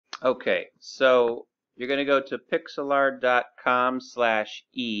Okay, so you're going to go to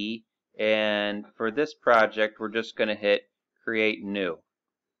pixlart.com/e, and for this project, we're just going to hit Create New.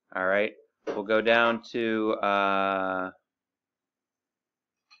 All right, we'll go down to what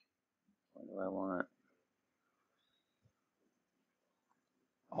do I want?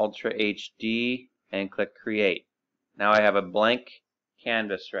 Ultra HD, and click Create. Now I have a blank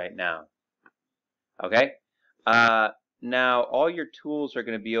canvas right now. Okay, now all your tools are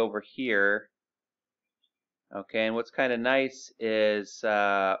going to be over here. Okay, and what's kind of nice is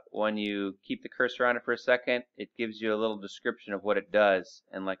when you keep the cursor on it for a second, it gives you a little description of what it does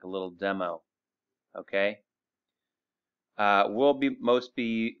and like a little demo. Okay, we'll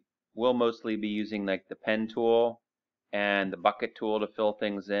mostly be using like the pen tool and the bucket tool to fill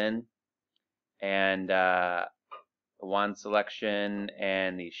things in, and the wand selection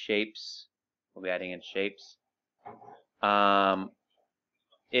and these shapes. We'll be adding in shapes.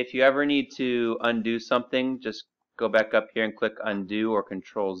 If you ever need to undo something, just go back up here and click undo or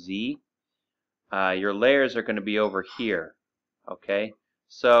Control Z. Your layers are going to be over here. Okay,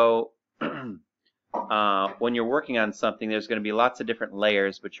 so when you're working on something, there's going to be lots of different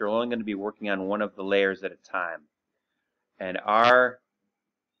layers, but you're only going to be working on one of the layers at a time. And our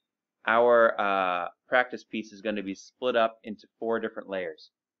practice piece is going to be split up into 4 different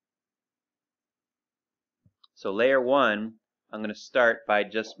layers. So layer 1, I'm going to start by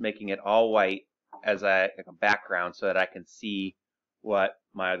just making it all white as like a background so that I can see what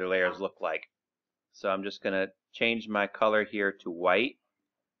my other layers look like. So I'm just going to change my color here to white,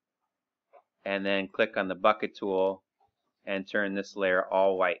 and then click on the bucket tool and turn this layer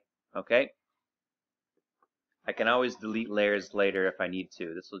all white. Okay? I can always delete layers later if I need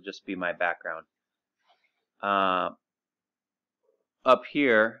to. This will just be my background. Up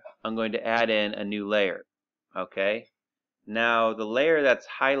here, I'm going to add in a new layer. Okay? Now, the layer that's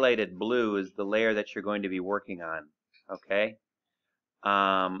highlighted blue is the layer that you're going to be working on. Okay?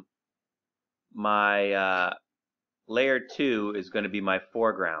 My layer 2 is going to be my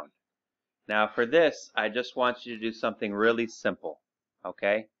foreground. Now for this, I just want you to do something really simple.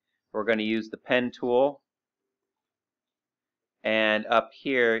 Okay? We're going to use the pen tool, and up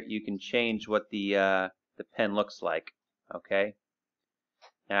here you can change what the pen looks like. Okay?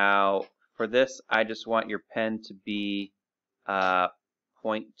 Now for this, I just want your pen to be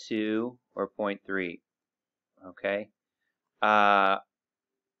 0.2 or 0.3. Okay?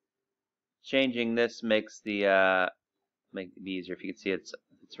 Changing this makes the make it easier. If you can see, it's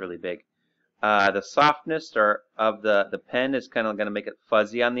really big. The softness of the pen is kind of going to make it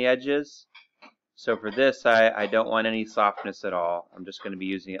fuzzy on the edges. So for this, I don't want any softness at all. I'm just going to be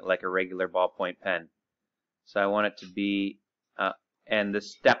using it like a regular ballpoint pen. So I want it to be, and the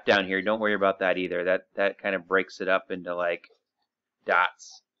step down here, don't worry about that either. That kind of breaks it up into like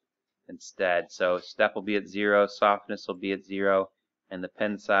dots instead. So step will be at 0, softness will be at 0, and the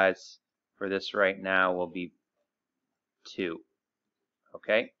pen size for this right now will be 2.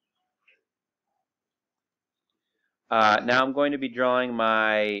 Okay? Now I'm going to be drawing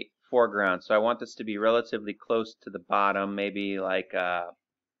my foreground. So I want this to be relatively close to the bottom, maybe like, 5%,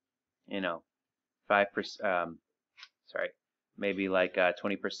 sorry, maybe like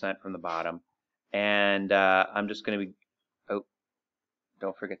 20% from the bottom. And I'm just going to be, oh,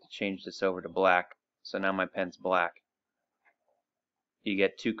 don't forget to change this over to black. So now my pen's black. You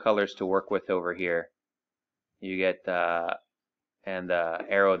get 2 colors to work with over here. You get and the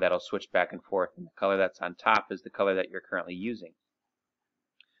arrow that'll switch back and forth. And the color that's on top is the color that you're currently using.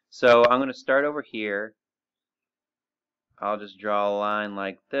 So I'm going to start over here. I'll just draw a line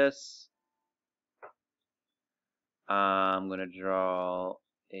like this. I'm going to draw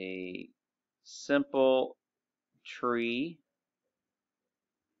a simple tree.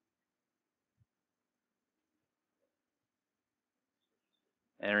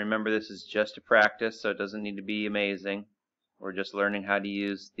 And remember, this is just a practice, so it doesn't need to be amazing. We're just learning how to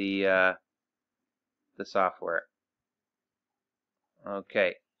use the software.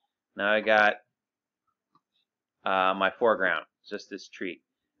 Okay, now I got my foreground, just this tree.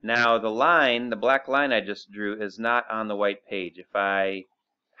 Now the line, the black line I just drew, is not on the white page. If I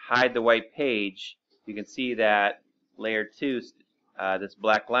hide the white page, you can see that layer 2, this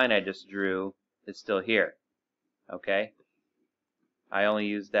black line I just drew, is still here. Okay? I only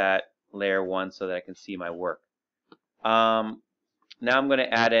use that layer 1 so that I can see my work. Now I'm going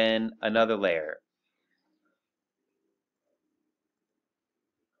to add in another layer.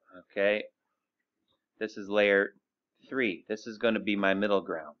 Okay? This is layer 3. This is going to be my middle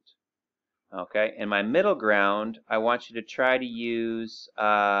ground. Okay? In my middle ground, I want you to try to use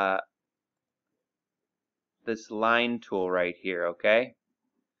this line tool right here, okay?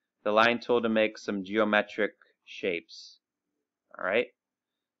 the line tool to make some geometric shapes. All right.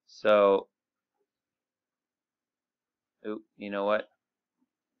 So, you know what?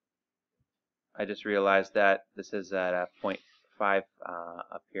 I just realized that this is at a 0.5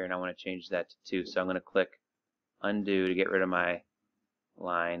 up here, and I want to change that to 2. So I'm going to click undo to get rid of my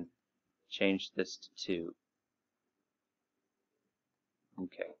line. Change this to 2.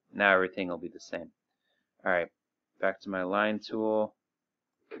 Okay, now everything will be the same. All right, back to my line tool.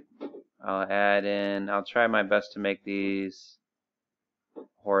 I'll try my best to make these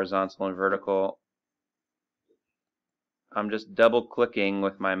horizontal and vertical. I'm just double clicking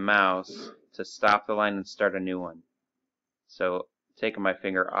with my mouse to stop the line and start a new one. So taking my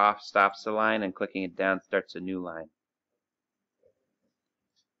finger off stops the line, and clicking it down starts a new line.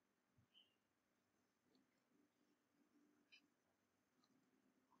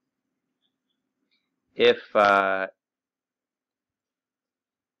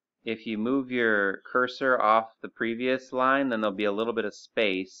 If you move your cursor off the previous line, then there'll be a little bit of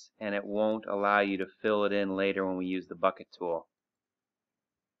space, and it won't allow you to fill it in later when we use the bucket tool.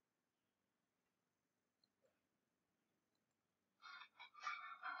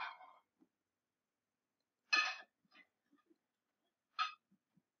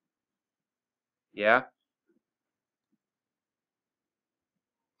 Yeah?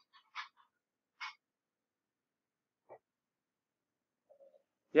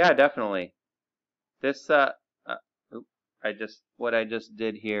 Yeah, definitely. This what I just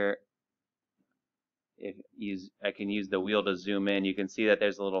did here, I can use the wheel to zoom in. You can see that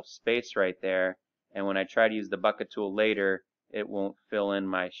there's a little space right there, and when I try to use the bucket tool later, it won't fill in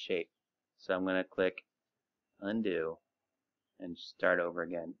my shape. So I'm going to click undo and start over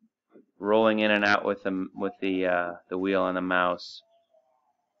again. Rolling in and out with the wheel on the mouse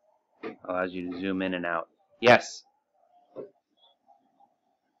allows you to zoom in and out. Yes.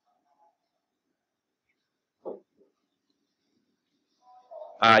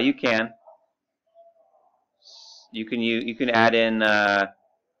 You can. You can add in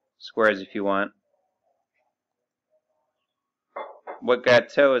squares if you want. What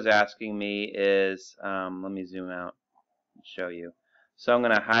Gateau is asking me is, let me zoom out and show you. So I'm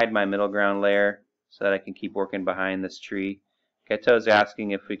going to hide my middle ground layer so that I can keep working behind this tree. Gateau is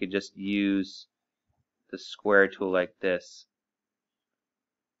asking if we could just use the square tool like this.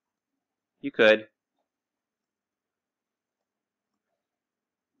 You could.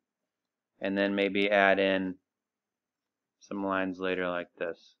 And then maybe add in some lines later like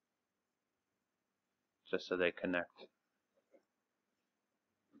this, just so they connect.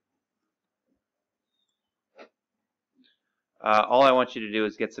 All I want you to do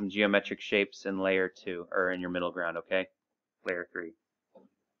is get some geometric shapes in layer 2, or in your middle ground, okay? Layer 3.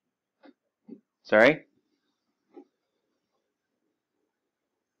 Sorry?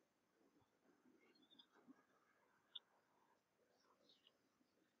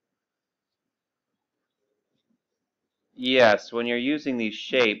 Yes, when you're using these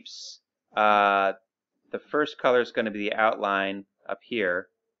shapes, the first color is going to be the outline up here,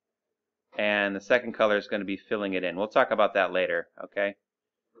 and the second color is going to be filling it in. We'll talk about that later, okay?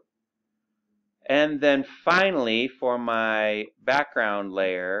 And then finally, for my background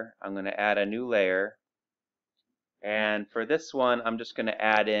layer, I'm going to add a new layer. And for this one, I'm just going to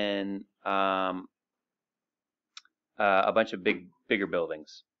add in a bunch of bigger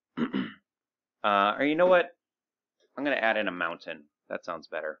buildings. Or you know what? I'm going to add in a mountain. That sounds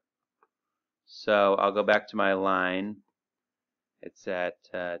better. So I'll go back to my line. It's at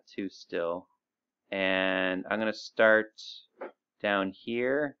 2 still. And I'm going to start down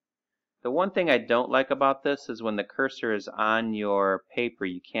here. The one thing I don't like about this is when the cursor is on your paper,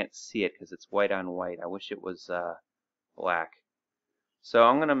 you can't see it because it's white on white. I wish it was black. So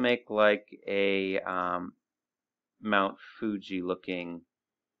I'm going to make like a Mount Fuji looking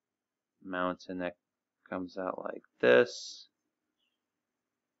mountain that comes out like this.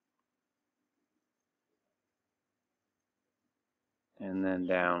 And then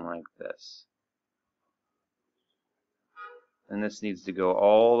down like this. And this needs to go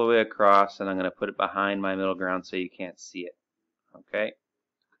all the way across, and I'm going to put it behind my middle ground so you can't see it. Okay?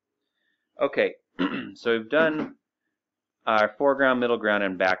 Okay, so we've done our foreground, middle ground,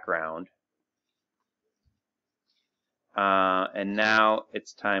 and background. And now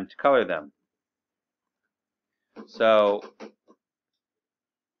it's time to color them. So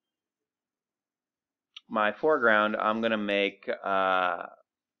my foreground, I'm going to make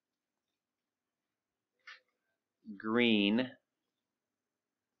green.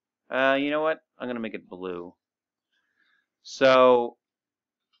 You know what? I'm going to make it blue. So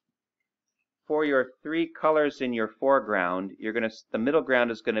for your three colors in your foreground, the middle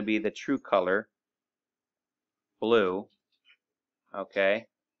ground is going to be the true color, blue. Okay,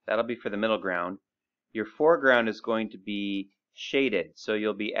 that'll be for the middle ground. Your foreground is going to be shaded, so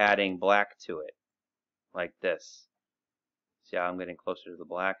you'll be adding black to it, like this. See how I'm getting closer to the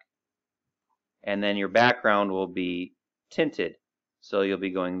black? And then your background will be tinted, so you'll be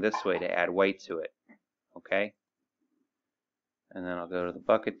going this way to add white to it. Okay? And then I'll go to the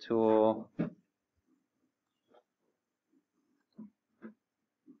bucket tool.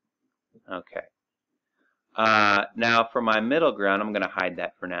 Okay. Now for my middle ground, I'm going to hide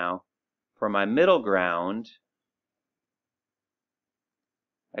that for now. For my middle ground,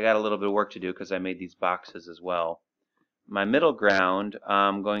 I got a little bit of work to do because I made these boxes as well. My middle ground,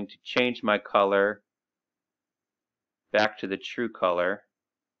 I'm going to change my color back to the true color.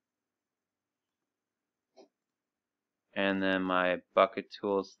 And then my bucket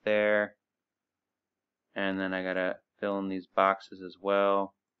tool's there. And then I gotta fill in these boxes as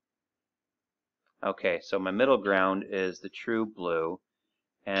well. Okay, so my middle ground is the true blue.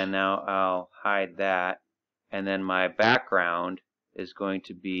 And now I'll hide that. And then my background is going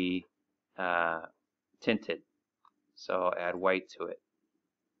to be tinted. So I'll add white to it.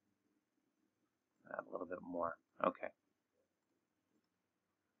 Add a little bit more. Okay.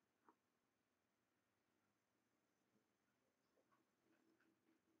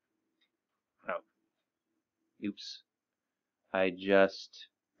 Oh. Oops. I just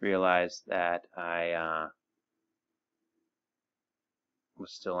realized that I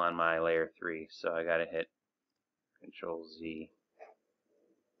was still on my layer 3, so I gotta hit Control Z.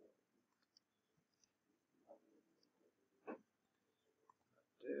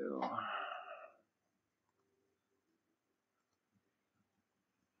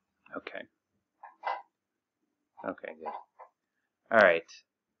 Okay. Okay, good. Alright.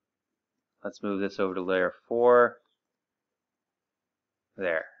 Let's move this over to layer 4.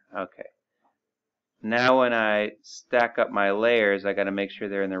 There. Okay. Now when I stack up my layers, I gotta make sure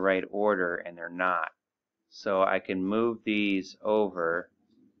they're in the right order, and they're not. So I can move these over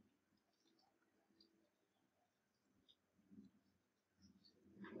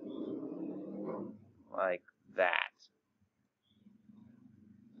like that.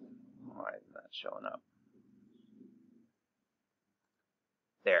 Why is that showing up?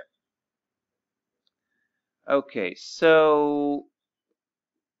 There. Okay, so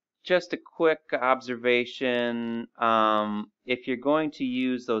just a quick observation. If you're going to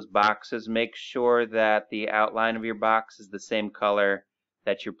use those boxes, make sure that the outline of your box is the same color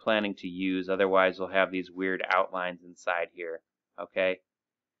that you're planning to use. Otherwise, you'll have these weird outlines inside here. Okay?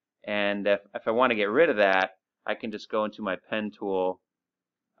 And if I want to get rid of that, I can just go into my pen tool,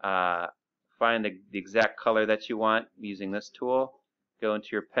 find the exact color that you want using this tool, go into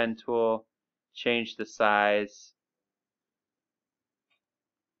your pen tool, change the size,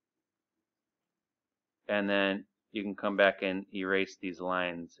 and then you can come back and erase these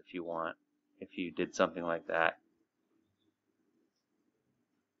lines if you want, if you did something like that.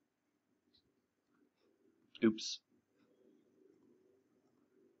 Oops.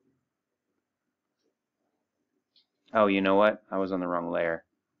 Oh, you know what? I was on the wrong layer.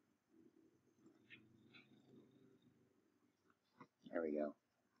 There we go.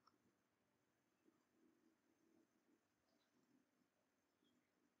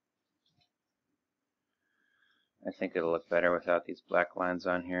 I think it'll look better without these black lines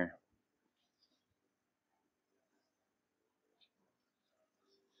on here.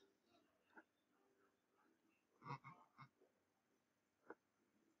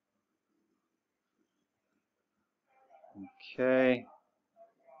 Okay.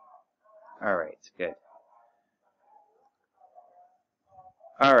 Alright, good.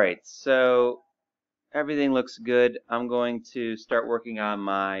 Alright, so everything looks good. I'm going to start working on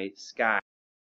my sky.